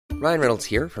Ryan Reynolds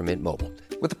here from Mint Mobile.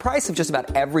 With the price of just about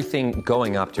everything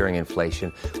going up during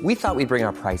inflation, we thought we'd bring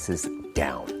our prices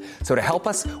down. So to help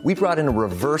us, we brought in a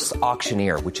reverse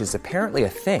auctioneer, which is apparently a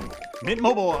thing. Mint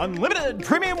Mobile Unlimited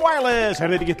Premium Wireless. How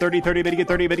to get 30, 30, bit to get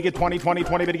 30, bit to get 20, 20,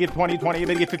 20, bit to get 20, 20,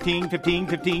 bit to get 15, 15,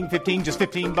 15, 15, just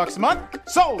 $15 a month?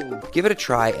 Sold! Give it a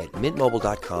try at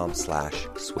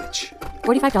mintmobile.com/switch.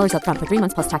 $45 up front for 3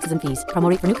 months plus taxes and fees. Promo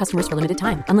rate for new customers for limited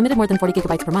time. Unlimited more than 40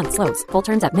 gigabytes per month. Slows full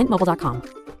terms at mintmobile.com.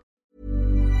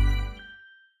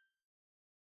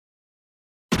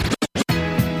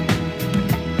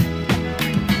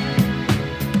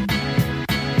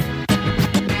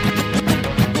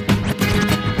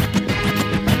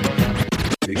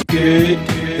 Good,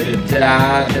 the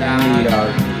dad,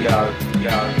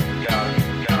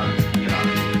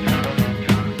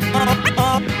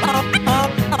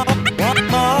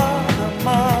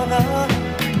 Mother,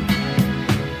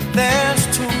 there's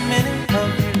too many of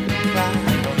you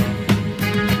crying.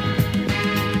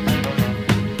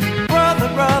 Brother,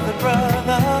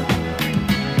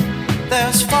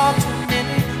 there's far too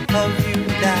many of you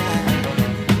dying.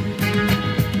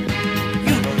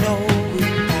 You know we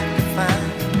got to find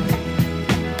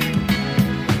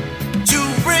to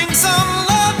bring some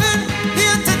loving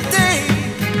here today.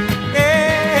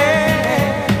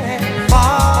 Yeah.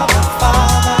 Father,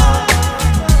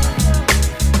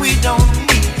 we don't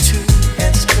need to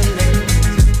escalate.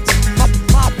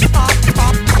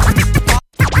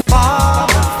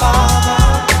 Father,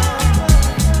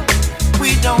 we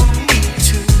don't need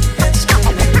to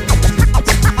escalate.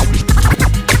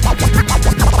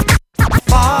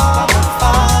 Father,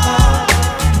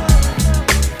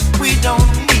 we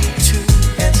don't need to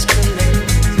escalate.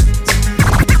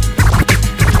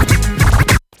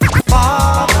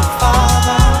 Father,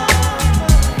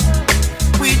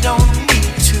 we don't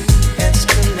need to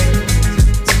escalate.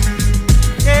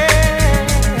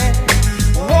 Yeah,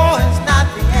 war is not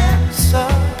the answer,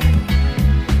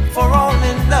 for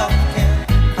only love can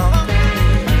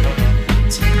conquer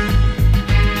it.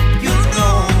 You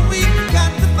know we've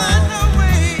got to find a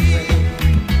way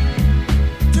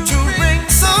to bring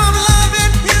some love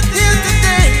in here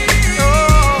today. Oh,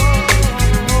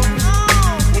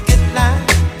 picket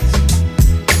lines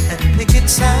and picket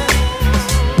signs,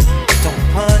 don't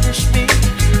punish me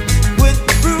with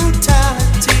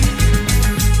brutality.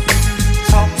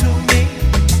 Talk to me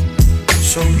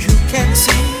so you can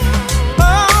see.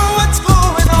 Oh, what's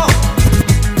going on?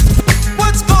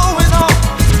 What's going on?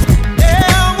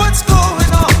 Yeah, what's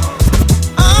going on?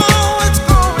 Oh, what's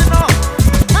going on?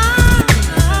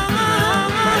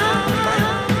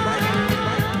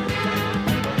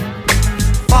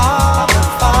 Father,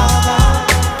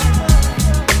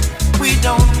 we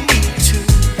don't need to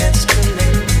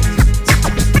escalate.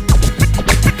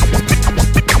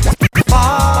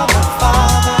 Father,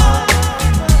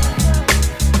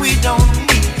 we don't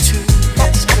need to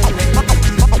escalate.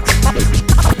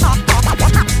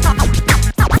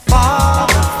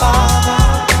 Father,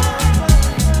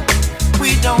 we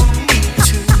don't need to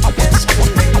escalate.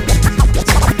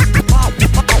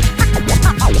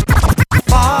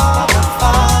 Father,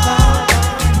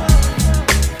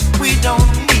 we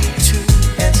don't need to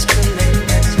escalate.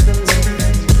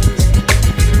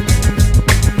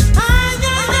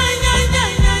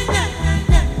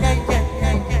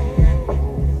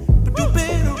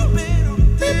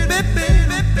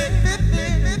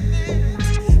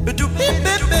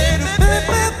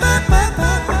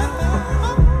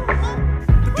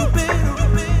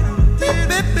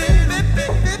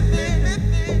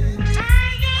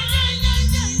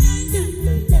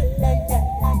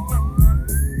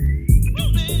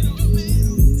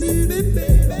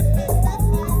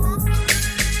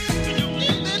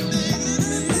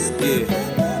 Yeah,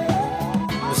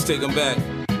 let's take them back.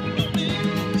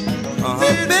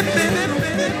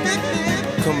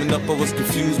 Coming up, I was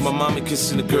confused. My mama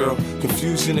kissing a girl.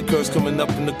 Confusion occurs coming up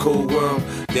in the cold world.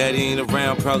 Daddy ain't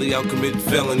around, probably out committing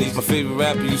felonies. My favorite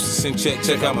rapper used to sing,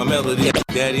 check out my melody.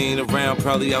 Daddy ain't around,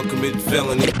 probably out committing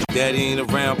felonies. Daddy ain't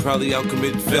around, probably out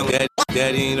committing felonies.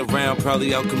 Daddy ain't around,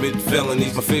 probably out committing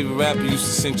felonies. My favorite rapper used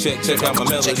to sing, check out my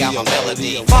melody. Check out my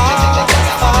melody. We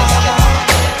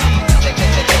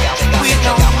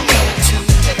don't need to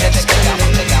escalate.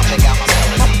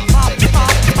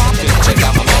 Check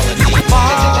out my melody. We don't need to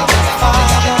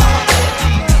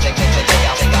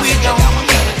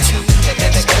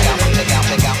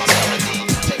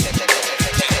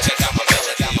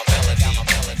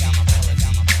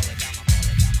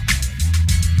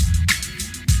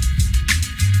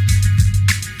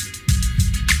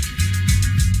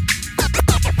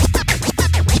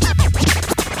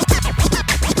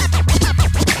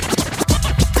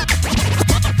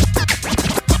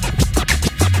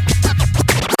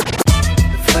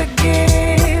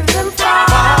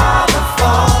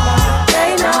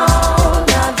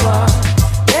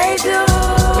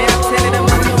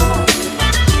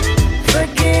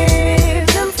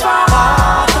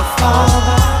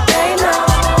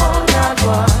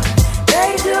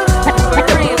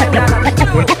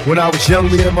When I was young,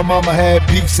 me and my mama had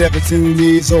beef. 17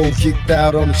 years old, kicked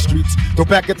out on the streets. Though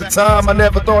back at the time, I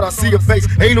never thought I'd see her face.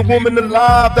 Ain't a woman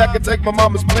alive that could take my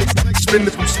mama's place.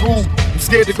 Suspended from school, I'm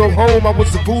scared to go home. I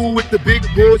was a fool with the big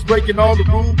boys, breaking all the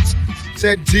rules.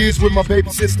 Shed tears with my baby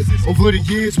sister. Over the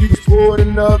years, we was poor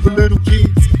than other little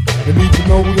kids. And even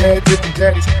though we had different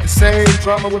daddies, the same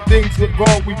drama when things went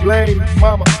wrong, we blamed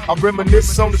mama. I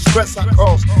reminisce on the stress I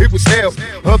caused. It was hell,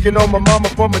 hugging on my mama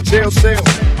from a jail cell.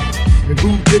 And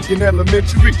who thinking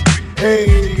elementary?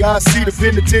 Hey, I see the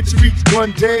penitentiary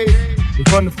one day. We're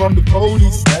running from the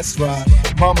police, that's right.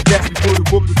 Mama got me for the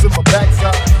whooping to my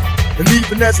backside. And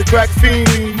even as a crack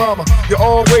fiend, mama, you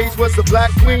always was a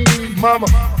black queen, mama.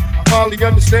 I finally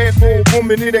understand for a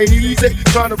woman it ain't easy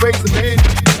trying to raise a man.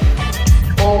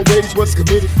 Always was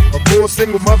committed, a poor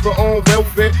single mother on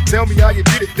welfare. Tell me how you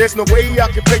did it, there's no way I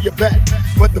can pay you back.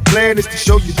 But the plan is to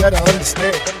show you that I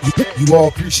understand. You all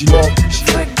appreciate,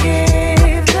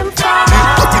 Forgive them for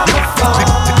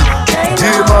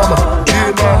dear mama, dear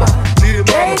mama, dear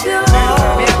mama, dear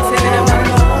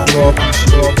mama. You all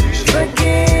appreciate,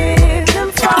 Forgive them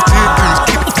for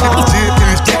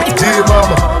dear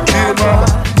mama, dear mama,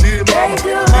 dear mama.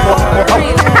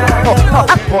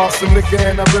 Pour some liquor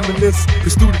and I reminisce.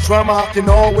 Cause through the trauma I can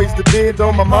always depend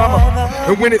on my mama.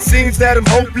 And when it seems that I'm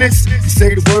hopeless, you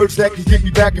say the words that can get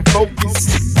me back in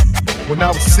focus. When I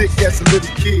was sick as a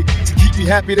little kid, to keep me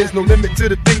happy there's no limit to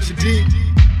the things you did.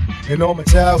 And all my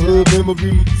childhood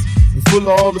memories were full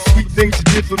of all the sweet things you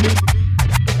did for me.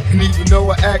 And even though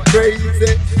I act crazy,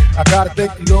 I gotta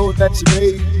thank the Lord that you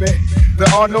made me. There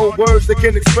are no words that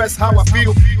can express how I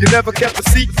feel. You never kept a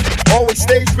secret, always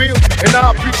stayed real. And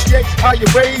I appreciate how you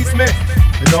raised me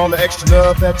and all the extra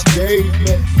love that you gave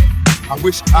me. I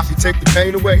wish I could take the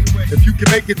pain away. If you can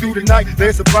make it through the night,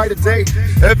 there's a brighter day.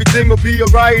 Everything will be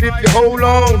alright if you hold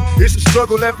on. It's a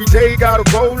struggle every day, gotta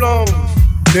roll on.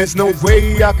 There's no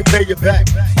way I can pay you back,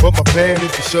 but my plan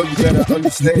is to show you that I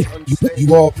understand.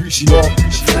 You all appreciate,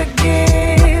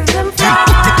 Forgive them for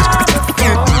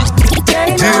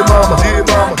dear mama, dear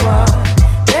mama.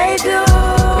 They do.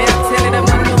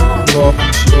 You all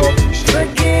appreciate,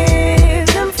 Forgive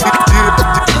them for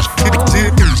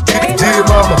dear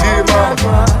mama, dear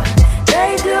mama.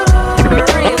 They do.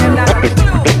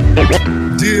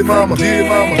 Dear mama, dear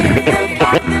mama.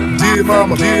 Dear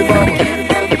mama, dear mama.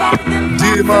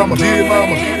 Dear mama, dear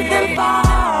mama.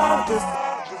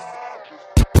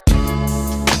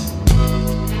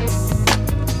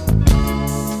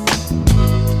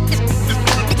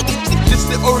 This is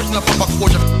the original Papa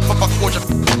Kojak, Papa Kojak,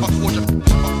 Papa Kojak,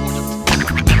 Papa Kojak.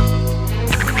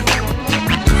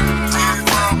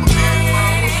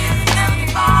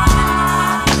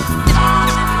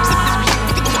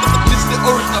 This is the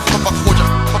original Papa Kojak,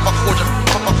 Papa Kojak,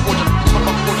 Papa Kojak,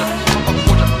 Papa Kojak, Papa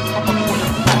Kojak, Papa Kojak.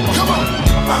 Come on!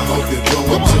 I hope you grow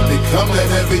up to becoming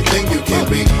everything you can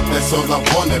be. That's all I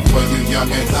wanted for you,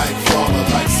 young and like father,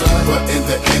 like son. But in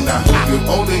the end, I hope you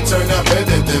only turn out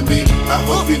better than me. I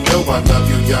hope you know I love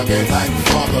you, young and like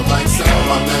father, like son.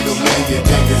 My little man, you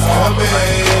think it's coming,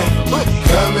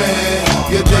 coming.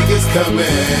 You think it's coming.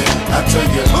 I tell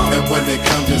you, and when it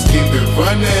comes, just keep it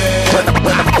running, running.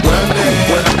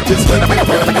 Just keep it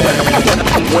running.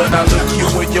 When I look you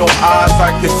in your eyes,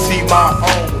 I can see my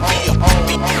own.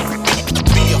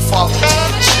 Be a father to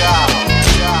your child.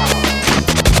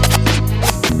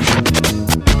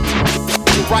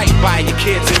 You're right by your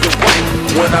kids and your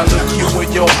wife. When I look you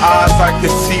in your eyes, I can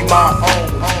see my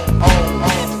own.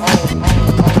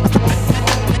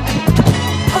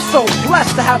 I'm so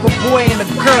blessed to have a boy and a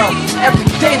girl. Every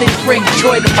day they bring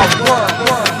joy to my world.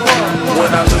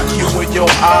 When I look you in your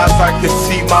eyes, I can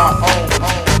see my own.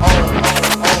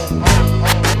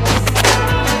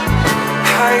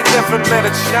 I ain't never met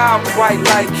a child quite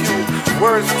like you.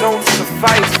 Words don't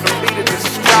suffice for me to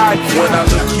describe you. When I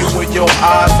look you in your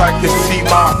eyes, I can see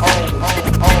my own.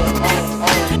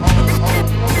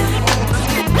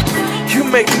 You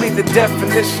make me the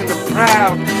definition of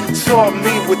proud. Taught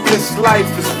me what this life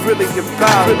is really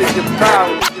about. Really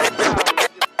about.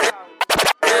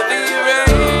 Heavy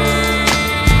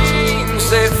rains,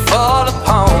 they fall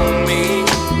upon me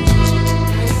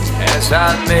as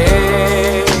I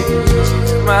make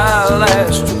my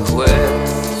last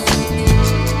request.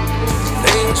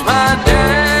 Things my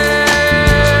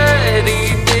daddy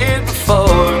did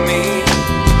before me,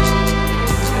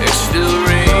 they're still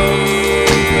ringing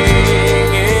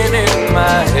in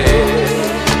my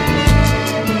head.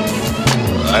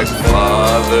 Like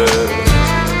Father,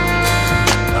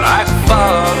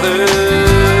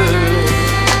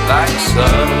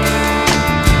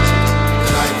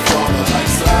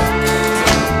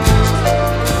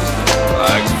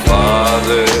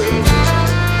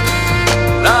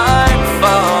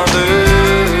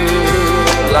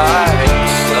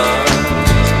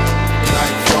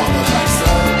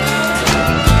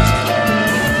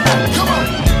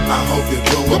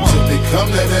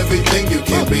 everything you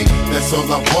can be. That's all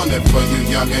I wanted for you,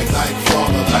 young and like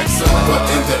father, like son. But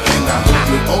in the end, I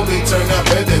hope you only turn out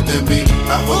better than me.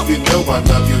 I hope you know I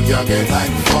love you, young and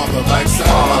like father, like son.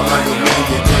 I love you, man,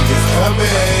 you think it's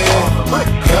coming,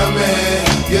 coming.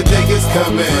 You think it's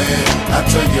coming, I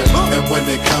tell you. And when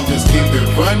they come, just keep it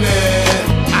running,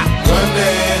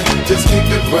 running. Just keep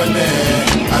it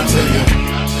running, I tell you.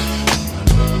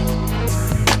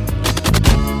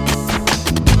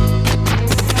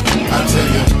 I tell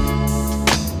you.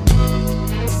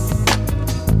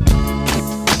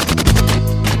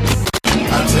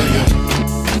 I tell you.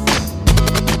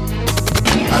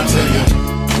 I tell you.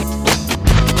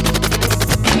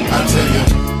 I tell you.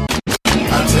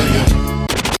 I tell you.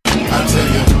 I tell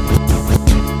you.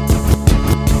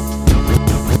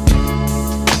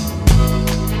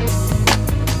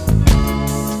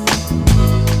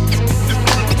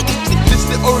 This is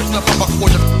the original Papa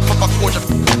Kojak, Papa Kojak,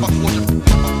 Papa Kojak,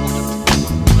 Papa Kojak.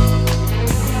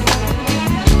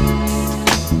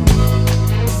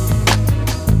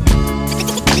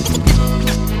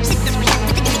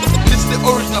 This is the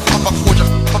original Papa Kojak,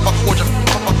 Papa Kojak,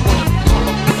 Papa Kojak,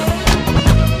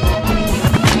 Papa Kojak.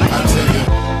 I tell you,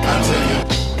 I tell you,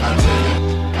 I tell you,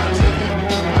 I tell you,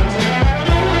 I tell you.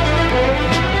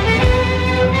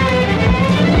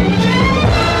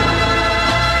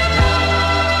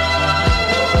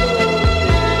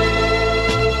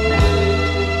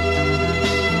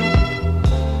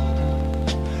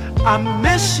 I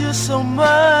miss you so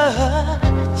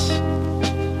much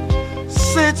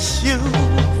since you've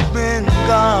been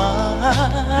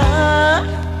gone.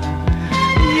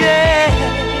 Yeah.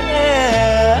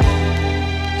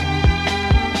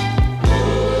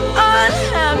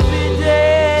 Unhappy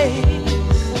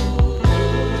days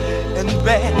and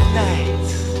bad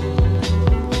nights.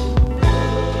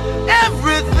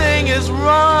 Everything is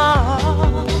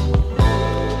wrong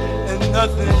and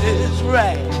nothing is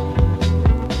right.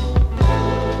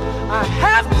 I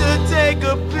have to take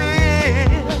a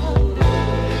pill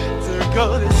to go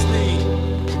to sleep.